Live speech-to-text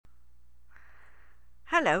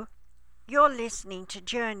Hello, you're listening to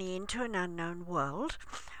Journey into an Unknown World.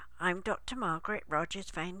 I'm Dr. Margaret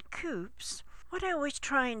Rogers Van Coops. What I always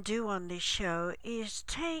try and do on this show is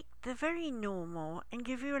take the very normal and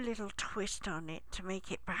give you a little twist on it to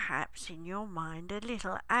make it perhaps in your mind a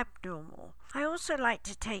little abnormal. I also like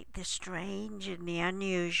to take the strange and the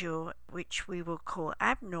unusual, which we will call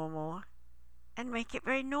abnormal, and make it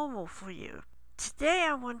very normal for you. Today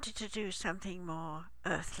I wanted to do something more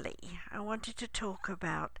earthly. I wanted to talk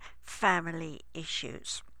about family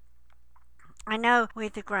issues. I know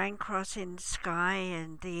with the Grand Cross in the sky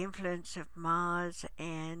and the influence of Mars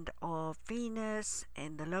and of Venus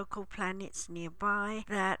and the local planets nearby,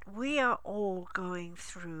 that we are all going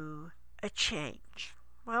through a change.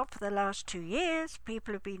 Well, for the last 2 years,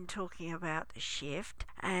 people have been talking about the shift,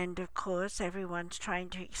 and of course, everyone's trying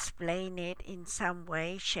to explain it in some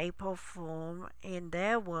way, shape, or form in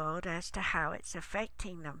their world as to how it's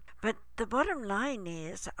affecting them. But the bottom line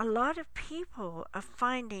is, a lot of people are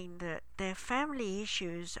finding that their family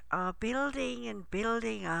issues are building and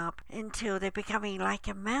building up until they're becoming like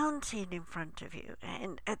a mountain in front of you.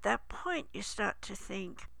 And at that point, you start to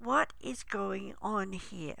think, what is going on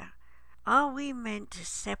here? Are we meant to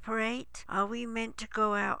separate? Are we meant to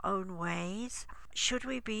go our own ways? Should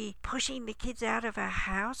we be pushing the kids out of our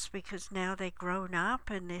house because now they're grown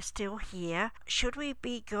up and they're still here? Should we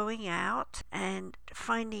be going out and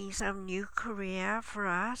finding some new career for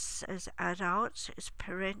us as adults, as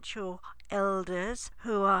parental elders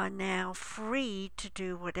who are now free to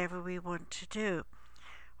do whatever we want to do?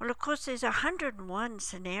 Well, of course, there's 101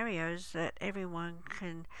 scenarios that everyone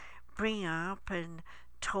can bring up and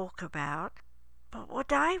talk about, but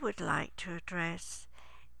what I would like to address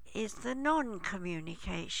is the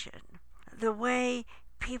non-communication, the way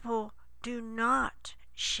people do not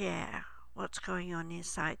share what's going on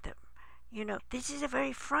inside them. You know, this is a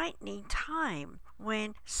very frightening time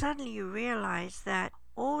when suddenly you realize that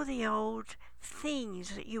all the old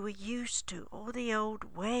things that you were used to, all the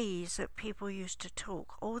old ways that people used to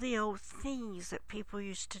talk, all the old things that people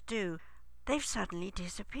used to do, they've suddenly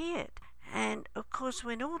disappeared. And of course,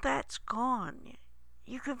 when all that's gone,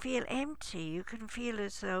 you can feel empty. You can feel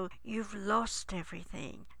as though you've lost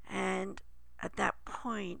everything. And at that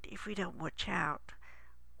point, if we don't watch out,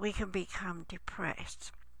 we can become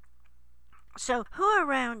depressed. So who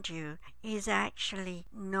around you is actually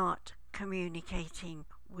not communicating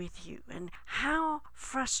with you? And how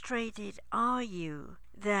frustrated are you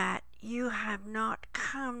that you have not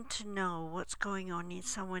come to know what's going on in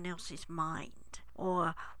someone else's mind,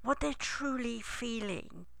 or what they're truly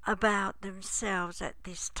feeling about themselves at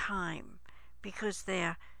this time, because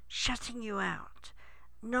they're shutting you out,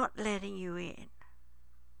 not letting you in?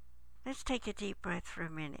 Let's take a deep breath for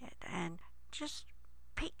a minute and just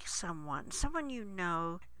pick someone you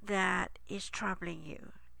know that is troubling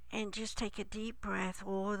you, and just take a deep breath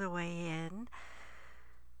all the way in.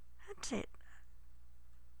 That's it.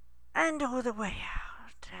 And all the way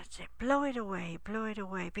out. That's it. Blow it away,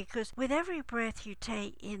 because with every breath you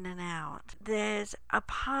take in and out, there's a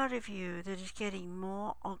part of you that is getting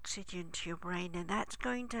more oxygen to your brain, and that's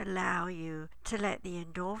going to allow you to let the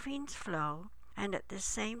endorphins flow, and at the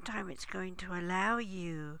same time it's going to allow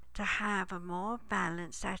you to have a more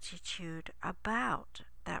balanced attitude about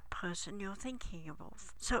that person you're thinking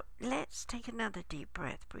of. So let's take another deep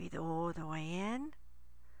breath. Breathe all the way in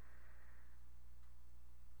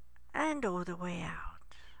and all the way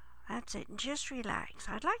out. That's it. And just relax.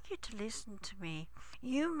 I'd like you to listen to me.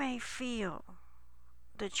 You may feel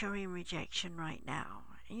that you're in rejection right now.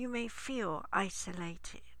 You may feel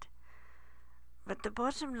isolated. But the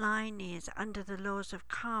bottom line is, under the laws of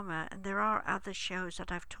karma, and there are other shows that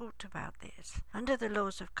I've talked about this, under the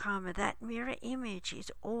laws of karma, that mirror image is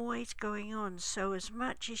always going on. So as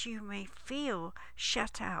much as you may feel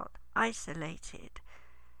shut out, isolated,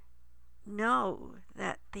 know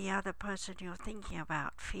that the other person you're thinking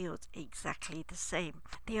about feels exactly the same.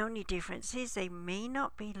 The only difference is they may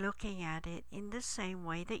not be looking at it in the same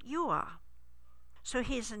way that you are. So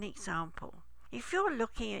here's an example. If you're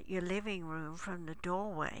looking at your living room from the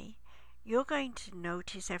doorway, you're going to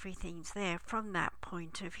notice everything's there from that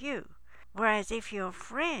point of view. Whereas if your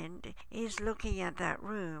friend is looking at that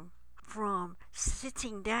room from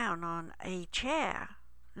sitting down on a chair,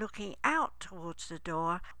 looking out towards the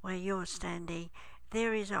door where you're standing,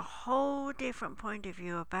 there is a whole different point of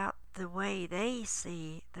view about the way they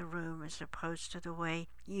see the room as opposed to the way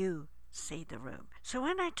you see the room. So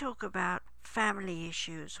when I talk about family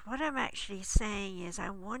issues, what I'm actually saying is I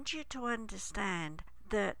want you to understand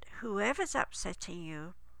that whoever's upsetting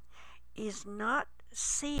you is not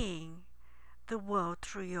seeing the world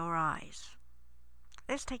through your eyes.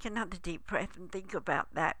 let's take another deep breath and think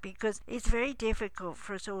about that, because it's very difficult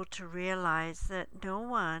for us all to realize that no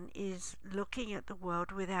one is looking at the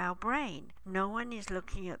world with our brain. No one is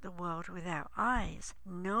looking at the world with our eyes.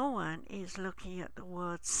 No one is looking at the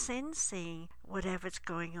world sensing whatever's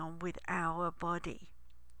going on with our body.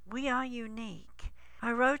 We are unique.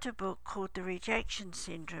 I wrote a book called The Rejection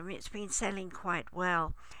Syndrome. It's been selling quite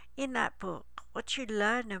well. In that book, what you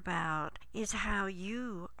learn about is how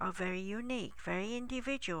you are very unique, very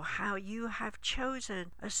individual, how you have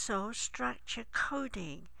chosen a soul structure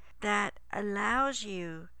coding that allows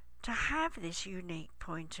you to have this unique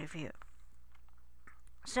point of view.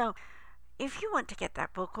 So, if you want to get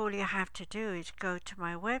that book, all you have to do is go to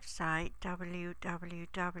my website,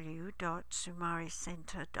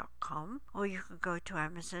 www.sumaricenter.com, or you can go to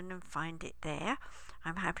Amazon and find it there.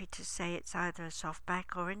 I'm happy to say it's either a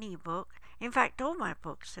softback or an ebook. In fact, all my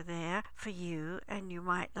books are there for you, and you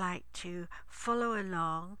might like to follow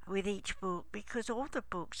along with each book, because all the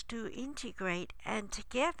books do integrate, and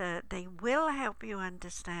together they will help you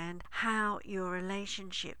understand how your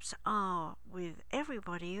relationships are with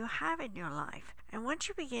everybody you have in your life. And once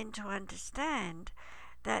you begin to understand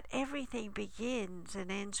that everything begins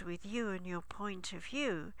and ends with you and your point of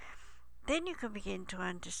view, then you can begin to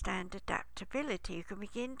understand adaptability. You can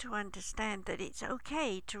begin to understand that it's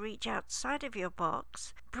okay to reach outside of your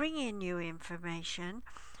box, bring in new information,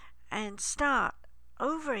 and start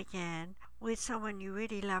over again with someone you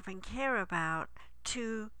really love and care about,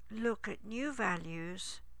 to look at new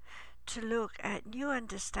values, to look at new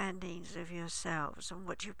understandings of yourselves and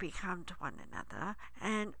what you become to one another,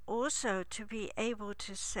 and also to be able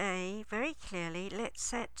to say very clearly, let's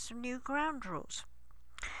set some new ground rules.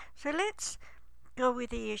 So let's go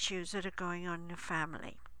with the issues that are going on in the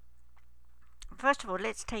family. First of all,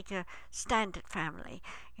 let's take a standard family.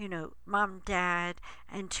 Mum, dad,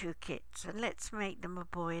 and 2 kids. And let's make them a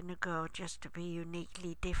boy and a girl just to be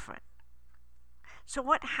uniquely different. So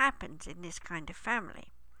what happens in this kind of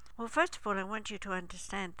family? Well, first of all, I want you to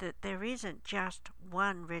understand that there isn't just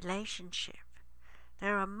one relationship.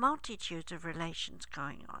 There are multitudes of relations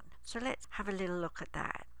going on. So let's have a little look at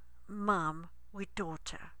that. Mum with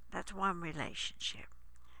daughter, that's one relationship.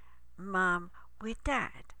 Mum with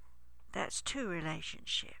dad, that's 2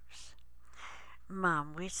 relationships.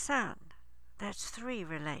 Mum with son, that's 3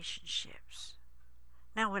 relationships.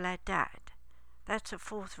 Now we'll add dad. That's a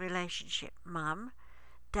 4th relationship. Mum,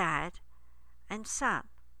 dad, and son.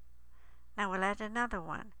 Now we'll add another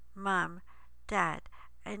one. Mum, dad,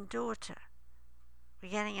 and daughter.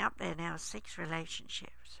 We're getting up there now, 6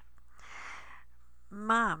 relationships.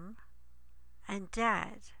 Mum and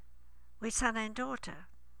dad with son and daughter.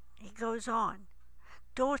 It goes on.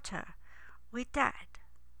 Daughter with dad.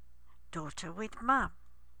 Daughter with mum.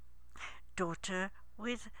 Daughter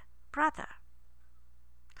with brother.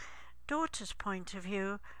 Daughter's point of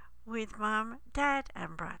view with mum, dad,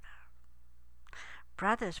 and brother.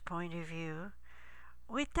 Brother's point of view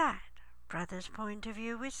with dad. Brother's point of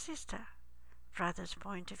view with sister. Brother's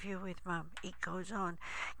point of view with mum. It goes on.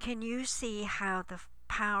 Can you see how the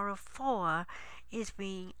power of 4 is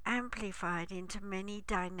being amplified into many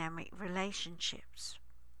dynamic relationships?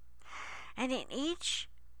 And in each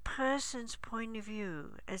person's point of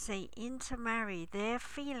view, as they intermarry their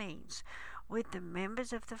feelings with the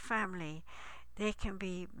members of the family, there can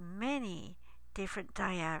be many different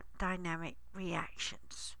dynamic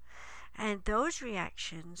reactions. And those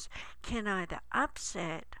reactions can either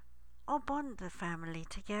upset or bond the family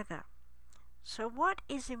together. So what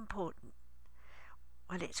is important?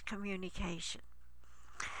 Well, it's communication.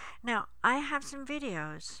 Now, I have some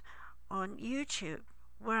videos on YouTube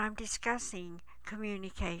where I'm discussing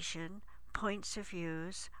communication, points of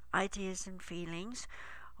views, ideas and feelings.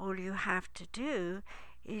 All you have to do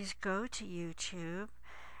is go to YouTube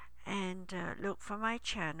and look for my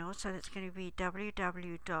channel. So that's going to be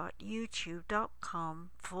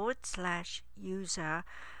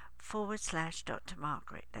www.youtube.com/user/Dr.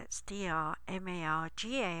 Margaret. That's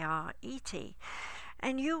DrMargaret.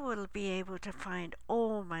 And you will be able to find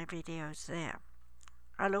all my videos there.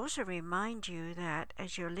 I'll also remind you that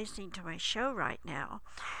as you're listening to my show right now,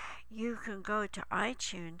 you can go to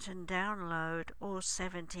iTunes and download all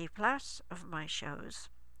 70 plus of my shows.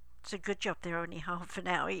 It's a good job they're only half an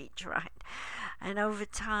hour each, right? And over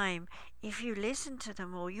time, if you listen to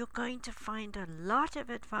them all, you're going to find a lot of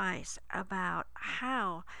advice about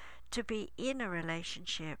how to be in a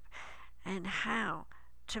relationship and how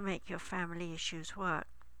to make your family issues work.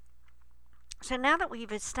 So now that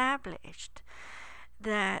we've established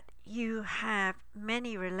that you have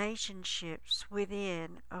many relationships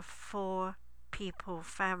within a 4-people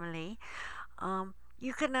family,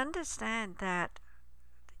 you can understand that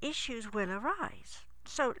issues will arise.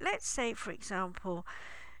 So let's say, for example,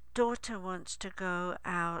 daughter wants to go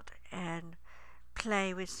out and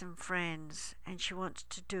play with some friends and she wants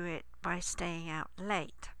to do it by staying out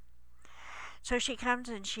late. So she comes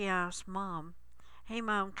and she asks Mom, "Hey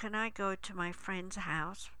Mom, can I go to my friend's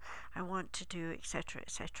house? I want to do etc.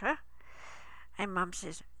 etc." And Mum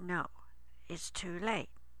says, "No, it's too late."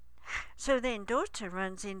 So then daughter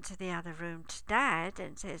runs into the other room to Dad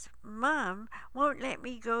and says, "Mum won't let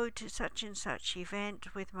me go to such and such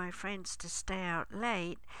event with my friends to stay out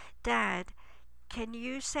late. Dad, can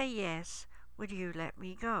you say yes? Would you let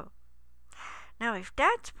me go?" Now, if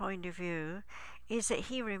Dad's point of view is that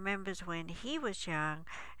he remembers when he was young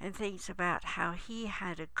and thinks about how he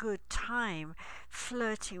had a good time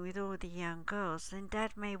flirting with all the young girls, then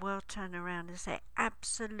Dad may well turn around and say,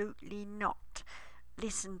 "Absolutely not.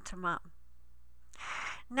 Listen to Mum."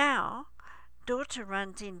 Now, daughter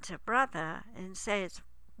runs into brother and says,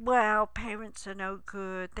 "Well, parents are no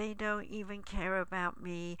good. They don't even care about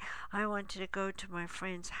me. I wanted to go to my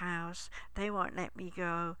friend's house. They won't let me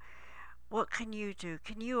go. What can you do?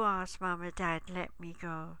 Can you ask Mum or Dad, let me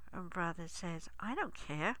go?" And brother says, "I don't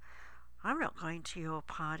care. I'm not going to your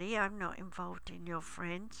party. I'm not involved in your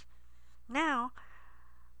friends." Now,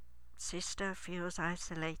 sister feels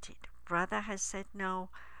isolated. Brother has said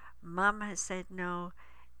no. Mum has said no.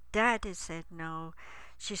 Dad has said no.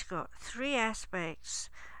 She's got three aspects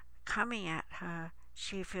coming at her.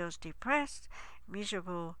 She feels depressed,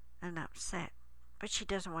 miserable, and upset. But she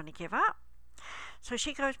doesn't want to give up. So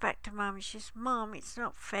she goes back to Mum and she says, "Mum, it's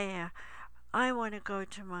not fair. I want to go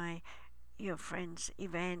to your friend's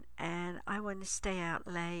event and I want to stay out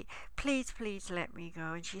late. Please, please let me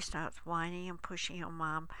go." And she starts whining and pushing on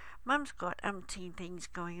Mum. Mum's got umpteen things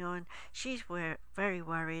going on. She's very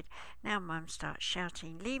worried. Now Mum starts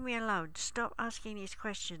shouting, "Leave me alone. Stop asking these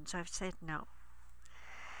questions. I've said no."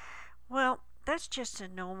 Well, that's just a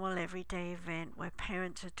normal everyday event where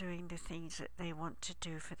parents are doing the things that they want to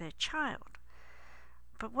do for their child.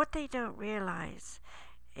 But what they don't realize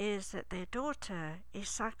is that their daughter is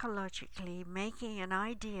psychologically making an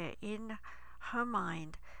idea in her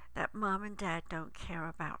mind that Mum and Dad don't care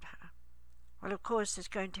about her. Well, of course, there's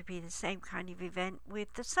going to be the same kind of event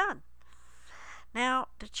with the son. Now,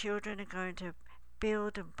 the children are going to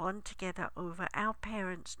build and bond together over "our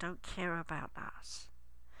parents don't care about us."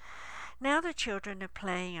 Now the children are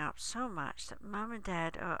playing up so much that Mum and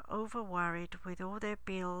Dad are over worried with all their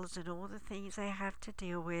bills and all the things they have to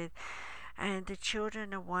deal with, and the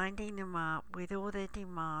children are winding them up with all their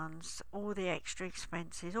demands, all the extra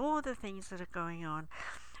expenses, all the things that are going on.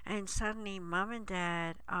 And suddenly Mum and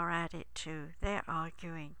Dad are at it too. They're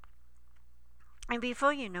arguing. And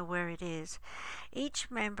before you know where it is,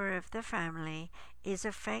 each member of the family is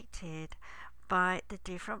affected by the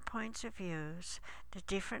different points of views, the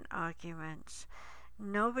different arguments.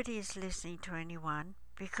 Nobody is listening to anyone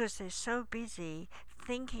because they're so busy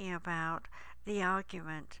thinking about the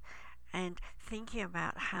argument and thinking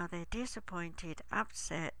about how they're disappointed,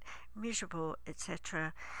 upset, miserable,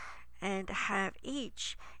 etc., and have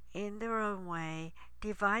each, in their own way,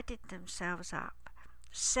 divided themselves up,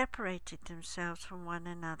 separated themselves from one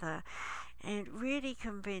another, and really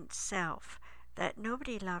convinced self that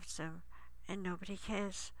nobody loves them and nobody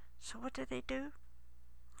cares. So what do?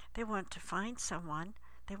 They want to find someone.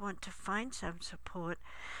 They want to find some support.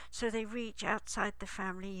 So they reach outside the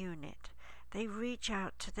family unit. They reach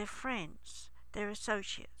out to their friends, their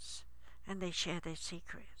associates, and they share their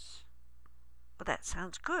secrets. Well, that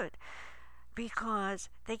sounds good because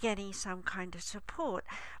they're getting some kind of support.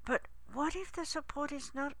 But what if the support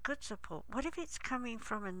is not good support? What if it's coming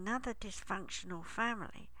from another dysfunctional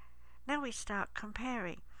family? Now we start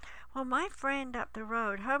comparing. "Well, my friend up the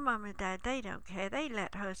road, her mum and dad, they don't care. They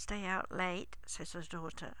let her stay out late," says his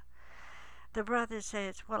daughter. The brother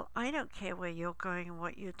says, "Well, I don't care where you're going and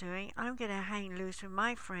what you're doing. I'm going to hang loose with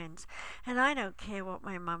my friends. And I don't care what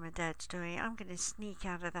my mum and dad's doing. I'm going to sneak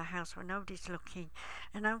out of the house when nobody's looking.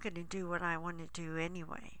 And I'm going to do what I want to do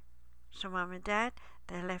anyway." So Mum and Dad,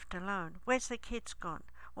 they're left alone. "Where's the kids gone?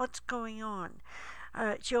 What's going on?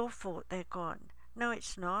 It's your fault they're gone." "No,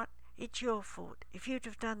 it's not. It's your fault. If you'd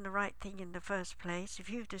have done the right thing in the first place, if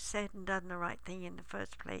you'd have said and done the right thing in the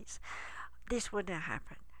first place, this wouldn't have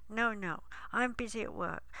happened. No, I'm busy at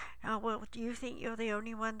work. Oh, well, do you think you're the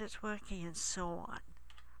only one that's working?" And so on.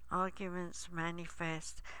 Arguments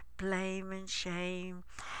manifest. Blame and shame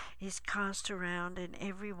is cast around, and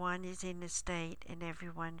everyone is in a state and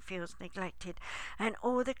everyone feels neglected. And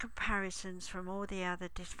all the comparisons from all the other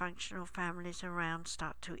dysfunctional families around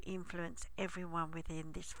start to influence everyone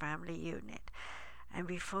within this family unit. And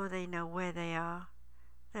before they know where they are,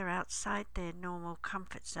 They're outside their normal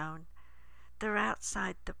comfort zone. They're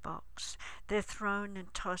outside the box. They're thrown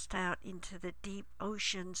and tossed out into the deep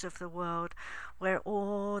oceans of the world where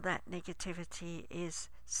all that negativity is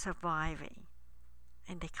surviving.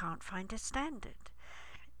 And they can't find a standard.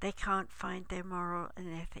 They can't find their moral and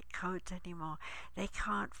ethic codes anymore. They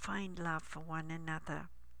can't find love for one another.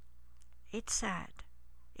 It's sad.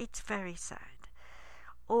 It's very sad.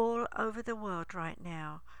 All over the world right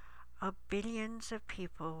now are billions of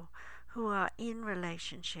people who are in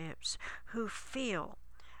relationships who feel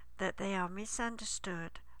that they are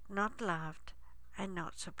misunderstood, not loved, and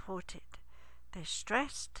not supported. They're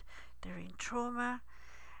stressed, they're in trauma,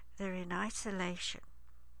 they're in isolation.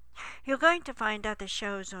 You're going to find other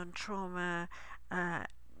shows on trauma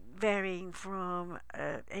varying from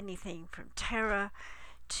anything from terror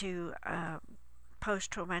to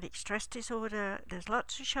post-traumatic stress disorder. There's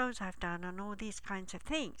lots of shows I've done on all these kinds of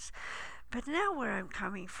things. But now where I'm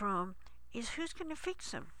coming from is who's going to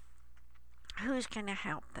fix them? Who's going to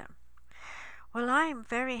help them? Well, I am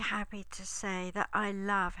very happy to say that I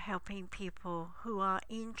love helping people who are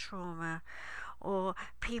in trauma or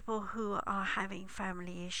people who are having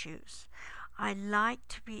family issues. I like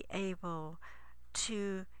to be able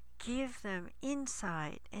to give them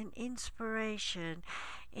insight and inspiration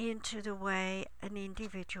into the way an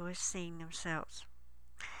individual is seeing themselves.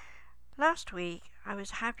 Last week, I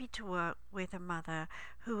was happy to work with a mother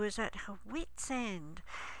who was at her wit's end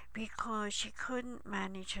because she couldn't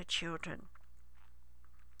manage her children.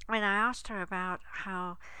 When I asked her about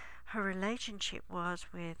how her relationship was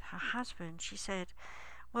with her husband, she said,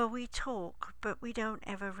 well, we talk, but we don't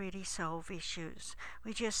ever really solve issues.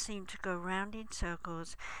 We just seem to go round in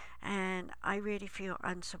circles, and I really feel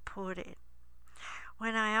unsupported.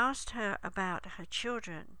 When I asked her about her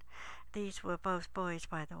children, these were both boys,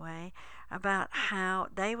 by the way, about how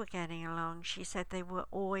they were getting along, she said they were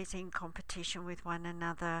always in competition with one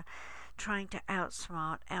another, trying to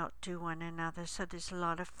outsmart, outdo one another, so there's a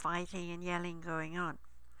lot of fighting and yelling going on.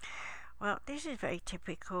 Well, this is very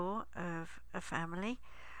typical of a family.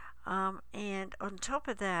 And on top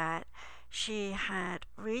of that, she had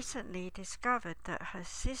recently discovered that her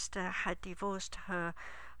sister had divorced her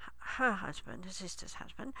husband, her sister's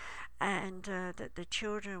husband, and that the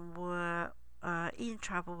children were in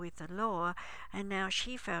trouble with the law, and now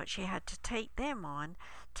she felt she had to take them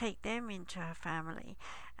into her family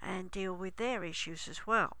and deal with their issues as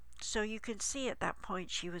well. So you can see at that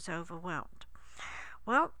point she was overwhelmed.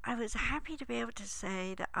 Well, I was happy to be able to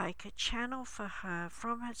say that I could channel for her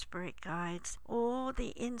from her spirit guides all the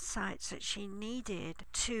insights that she needed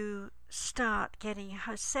to start getting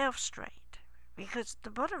herself straight. Because the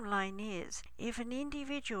bottom line is, if an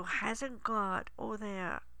individual hasn't got all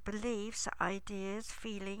their beliefs, ideas,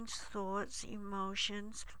 feelings, thoughts,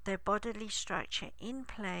 emotions, their bodily structure in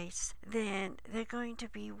place, then they're going to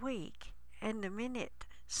be weak. And the minute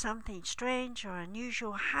something strange or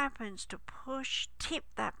unusual happens to tip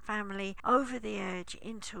that family over the edge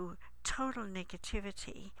into total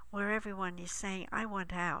negativity, where everyone is saying, I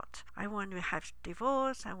want out, I want to have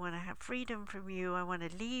divorce, I want to have freedom from you, I want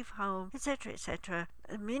to leave home, etc., etc.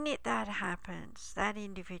 The minute that happens, that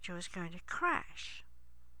individual is going to crash.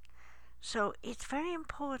 So it's very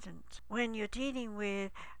important when you're dealing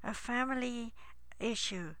with a family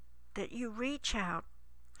issue that you reach out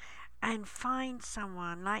and find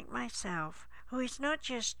someone like myself who is not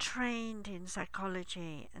just trained in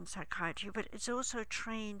psychology and psychiatry, but is also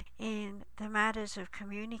trained in the matters of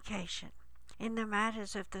communication, in the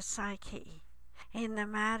matters of the psyche, in the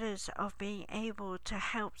matters of being able to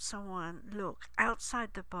help someone look outside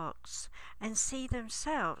the box and see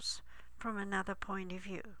themselves from another point of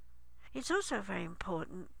view. It's also very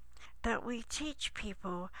important that we teach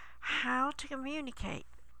people how to communicate.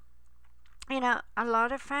 You know, a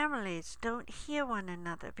lot of families don't hear one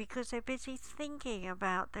another because they're busy thinking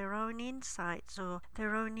about their own insights or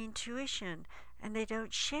their own intuition, and they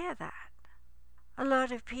don't share that. A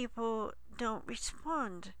lot of people don't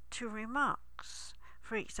respond to remarks.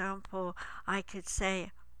 For example, I could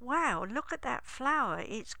say, wow, look at that flower,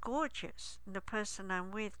 it's gorgeous. And the person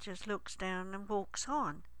I'm with just looks down and walks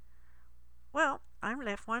on. Well, I'm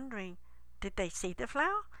left wondering, did they see the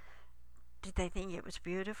flower? Did they think it was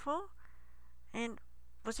beautiful? And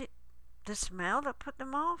was it the smell that put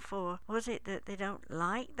them off, or was it that they don't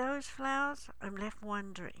like those flowers? I'm left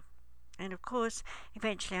wondering. And of course,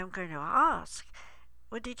 eventually I'm going to ask,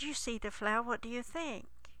 well, did you see the flower? What do you think?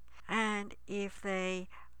 And if they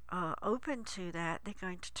are open to that, they're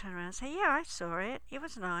going to turn around and say, yeah, I saw it. It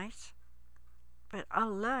was nice. But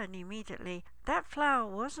I'll learn immediately that flower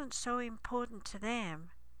wasn't so important to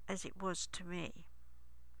them as it was to me.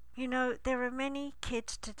 You know, there are many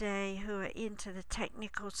kids today who are into the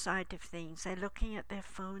technical side of things. They're looking at their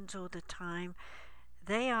phones all the time.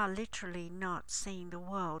 They are literally not seeing the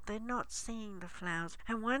world. They're not seeing the flowers.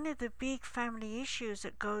 And one of the big family issues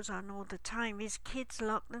that goes on all the time is kids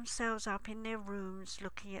lock themselves up in their rooms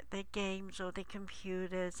looking at their games or their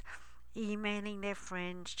computers, emailing their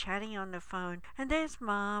friends, chatting on the phone, and there's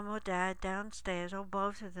mom or dad downstairs or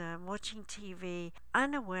both of them watching TV,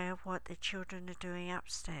 unaware of what their children are doing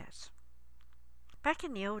upstairs. Back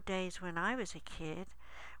in the old days when I was a kid,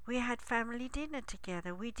 we had family dinner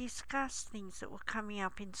together. We discussed things that were coming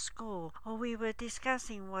up in school, or we were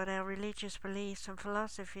discussing what our religious beliefs and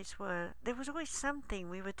philosophies were. There was always something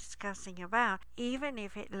we were discussing about, even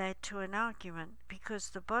if it led to an argument, because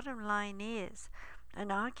the bottom line is an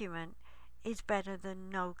argument is better than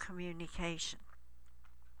no communication.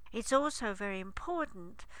 It's also very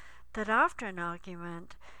important that after an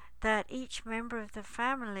argument, that each member of the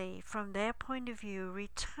family, from their point of view,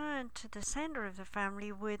 return to the center of the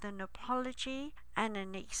family with an apology and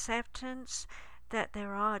an acceptance that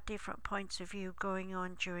there are different points of view going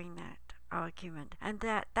on during that argument, and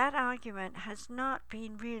that argument has not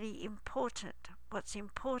been really important. What's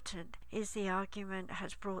important is the argument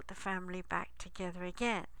has brought the family back together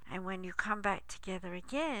again. And when you come back together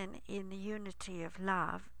again in the unity of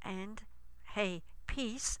love and, hey,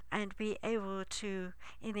 peace, and be able to,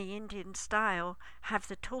 in the Indian style, have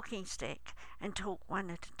the talking stick and talk one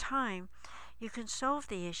at a time, you can solve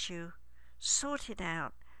the issue, sort it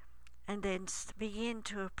out, and then begin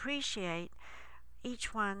to appreciate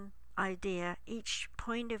each one idea, each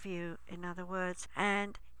point of view, in other words,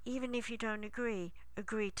 and even if you don't agree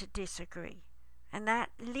to disagree. And that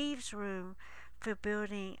leaves room for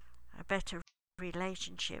building a better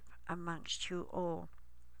relationship amongst you all.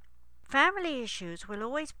 Family issues will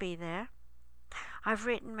always be there. I've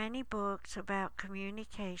written many books about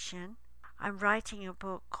communication. I'm writing a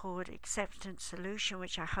book called Acceptance Solution,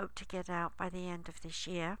 which I hope to get out by the end of this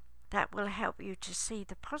year. That will help you to see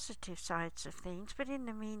the positive sides of things, but in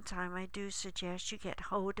the meantime, I do suggest you get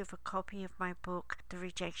hold of a copy of my book, The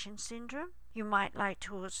Rejection Syndrome. You might like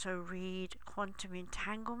to also read Quantum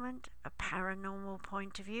Entanglement, a paranormal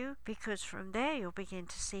point of view, because from there you'll begin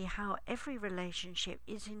to see how every relationship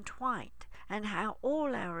is entwined and how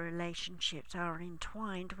all our relationships are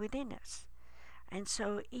entwined within us. And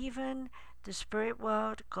so even the spirit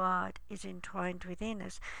world, God, is entwined within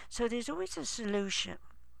us. So there's always a solution.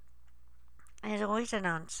 There's always an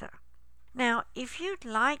answer. Now, if you'd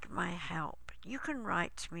like my help, you can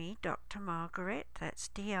write to me, Dr. Margaret, that's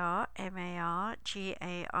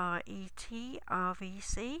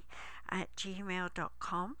DrMargaretrVC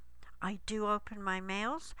 @gmail.com. I do open my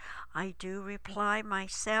mails. I do reply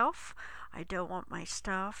myself. I don't want my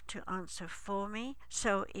staff to answer for me.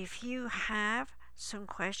 So if you have some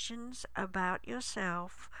questions about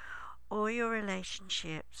yourself or your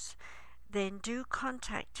relationships, then do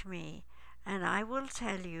contact me and I will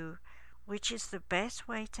tell you which is the best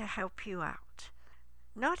way to help you out.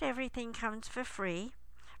 Not everything comes for free,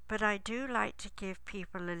 but I do like to give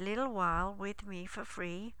people a little while with me for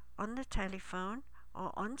free on the telephone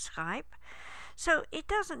or on Skype. So it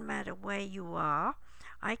doesn't matter where you are.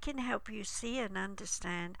 I can help you see and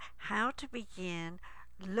understand how to begin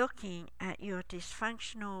looking at your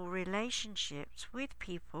dysfunctional relationships with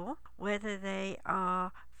people, whether they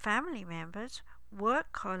are family members,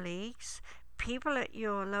 work colleagues, people at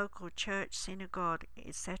your local church, synagogue,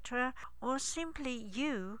 etc., or simply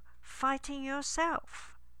you fighting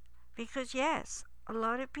yourself. Because yes, a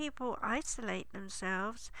lot of people isolate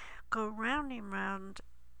themselves, go round and round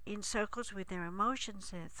in circles with their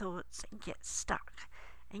emotions and thoughts, and get stuck,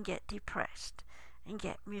 and get depressed, and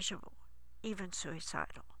get miserable, even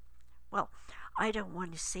suicidal. Well, I don't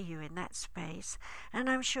want to see you in that space, and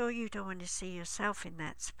I'm sure you don't want to see yourself in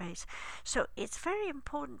that space. So it's very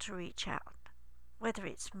important to reach out, whether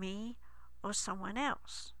it's me or someone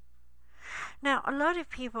else. Now, a lot of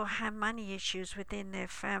people have money issues within their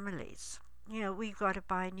families. You know, we've got to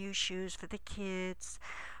buy new shoes for the kids,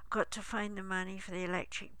 got to find the money for the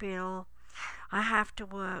electric bill. I have to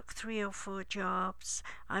work 3 or 4 jobs.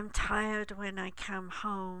 I'm tired when I come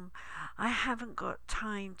home. I haven't got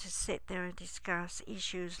time to sit there and discuss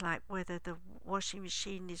issues like whether the washing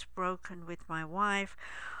machine is broken with my wife,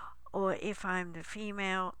 or if I'm the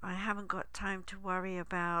female, I haven't got time to worry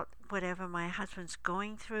about whatever my husband's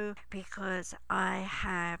going through because I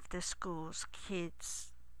have the school's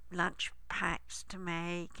kids' lunch packs to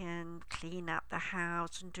make and clean up the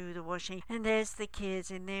house and do the washing. And there's the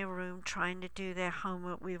kids in their room trying to do their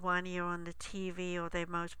homework with one ear on the TV or their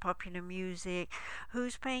most popular music.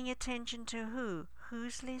 Who's paying attention to who?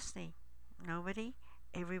 Who's listening? Nobody.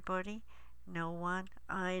 everybody? No one?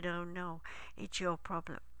 I don't know. It's your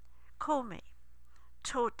problem. Call me.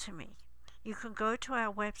 Talk to me. You can go to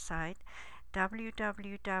our website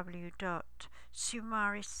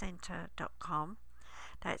www.sumariscenter.com.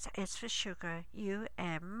 That's S for sugar,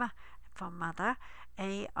 U-M for mother,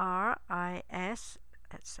 A-R-I-S,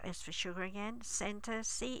 that's S for sugar again, center,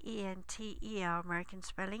 C-E-N-T-E-R, American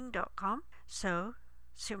spelling.com. So,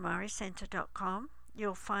 sumariscenter.com.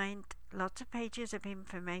 You'll find lots of pages of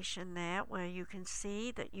information there where you can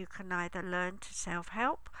see that you can either learn to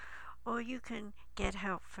self-help or you can get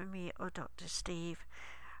help from me or Dr. Steve,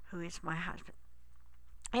 who is my husband.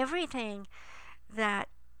 Everything that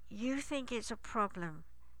you think is a problem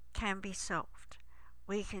can be solved.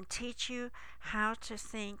 We can teach you how to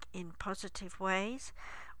think in positive ways.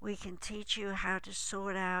 We can teach you how to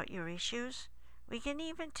sort out your issues. We can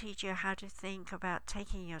even teach you how to think about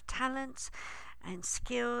taking your talents and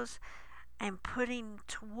skills and putting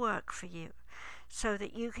to work for you so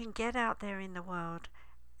that you can get out there in the world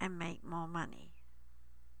and make more money.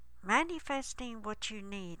 Manifesting what you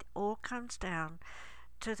need all comes down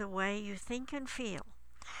to the way you think and feel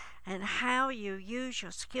and how you use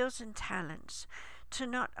your skills and talents to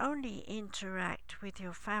not only interact with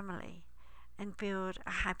your family and build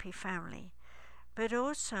a happy family, but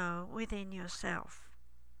also within yourself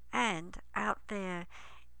and out there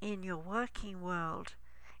in your working world,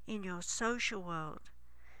 in your social world,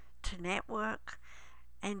 to network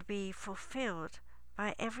and be fulfilled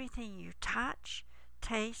by everything you touch,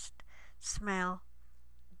 taste, smell,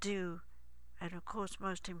 do, and of course,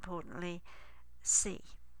 most importantly, see.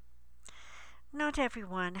 Not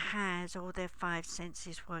everyone has all their 5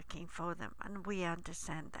 senses working for them, and we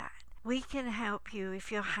understand that. We can help you if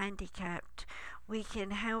you're handicapped. We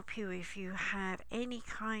can help you if you have any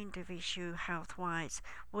kind of issue health-wise.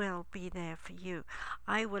 We'll be there for you.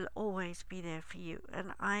 I will always be there for you.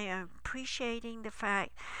 And I am appreciating the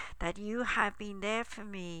fact that you have been there for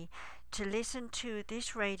me to listen to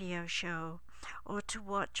this radio show or to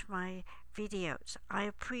watch my videos. I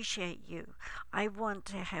appreciate you. I want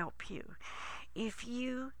to help you. If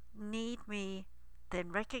you need me,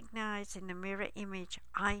 then recognize in the mirror image,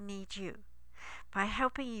 I need you. By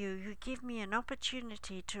helping you, you give me an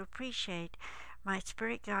opportunity to appreciate my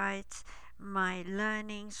spirit guides, my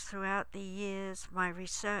learnings throughout the years, my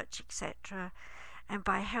research, etc. And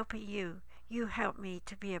by helping you, you help me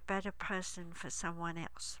to be a better person for someone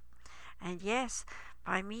else. And yes,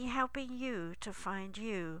 by me helping you to find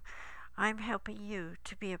you, I'm helping you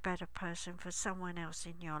to be a better person for someone else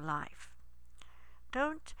in your life.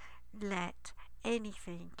 Don't let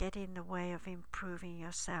anything get in the way of improving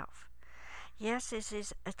yourself. Yes, this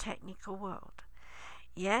is a technical world.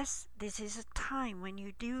 Yes, this is a time when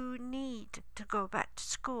you do need to go back to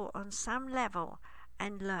school on some level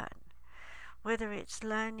and learn. Whether it's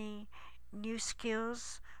learning new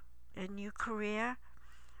skills, a new career,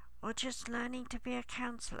 or just learning to be a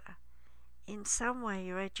counselor. In some way,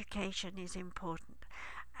 your education is important.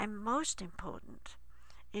 And most important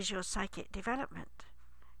is your psychic development,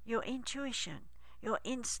 your intuition, your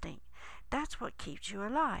instinct. That's what keeps you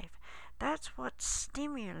alive. That's what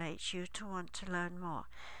stimulates you to want to learn more.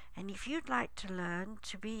 And if you'd like to learn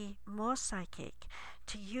to be more psychic,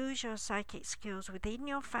 to use your psychic skills within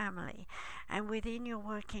your family and within your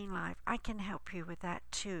working life, I can help you with that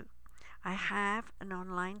too. I have an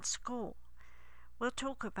online school. We'll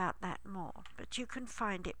talk about that more, but you can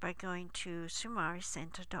find it by going to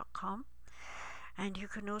sumariscenter.com. And you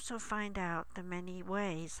can also find out the many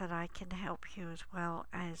ways that I can help you, as well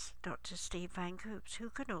as Dr. Steve Van Coops, who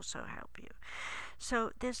can also help you.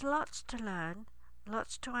 So there's lots to learn,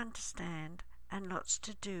 lots to understand, and lots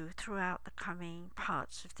to do throughout the coming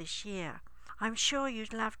parts of this year. I'm sure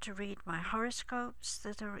you'd love to read my horoscopes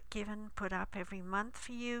that are put up every month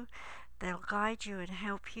for you. They'll guide you and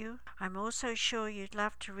help you. I'm also sure you'd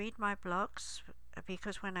love to read my blogs,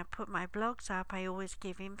 because when I put my blogs up, I always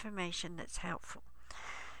give information that's helpful.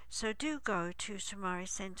 So do go to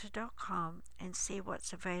sumariscenter.com and see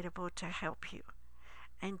what's available to help you.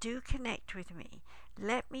 And do connect with me.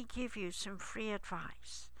 Let me give you some free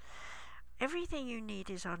advice. Everything you need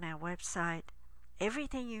is on our website.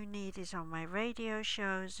 Everything you need is on my radio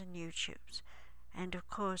shows and YouTubes. And of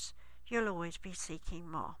course, you'll always be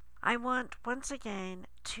seeking more. I want once again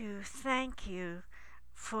to thank you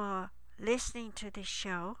for listening to this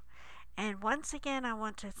show. And once again, I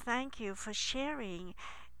want to thank you for sharing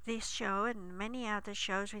this show and many other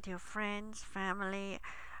shows with your friends, family,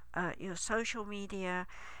 your social media.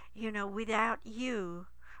 You know, without you,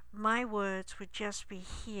 my words would just be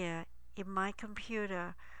here in my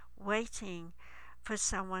computer waiting for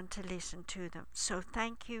someone to listen to them. So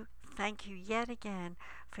thank you, thank you yet again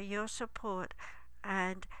for your support,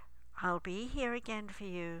 and I'll be here again for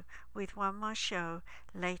you with one more show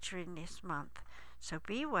later in this month. So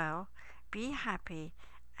be well, be happy,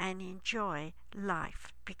 and enjoy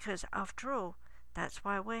life, because after all, that's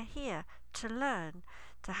why we're here, to learn,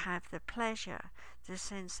 to have the pleasure, the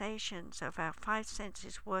sensations of our five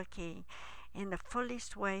senses working in the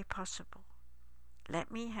fullest way possible.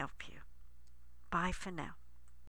 Let me help you. Bye for now.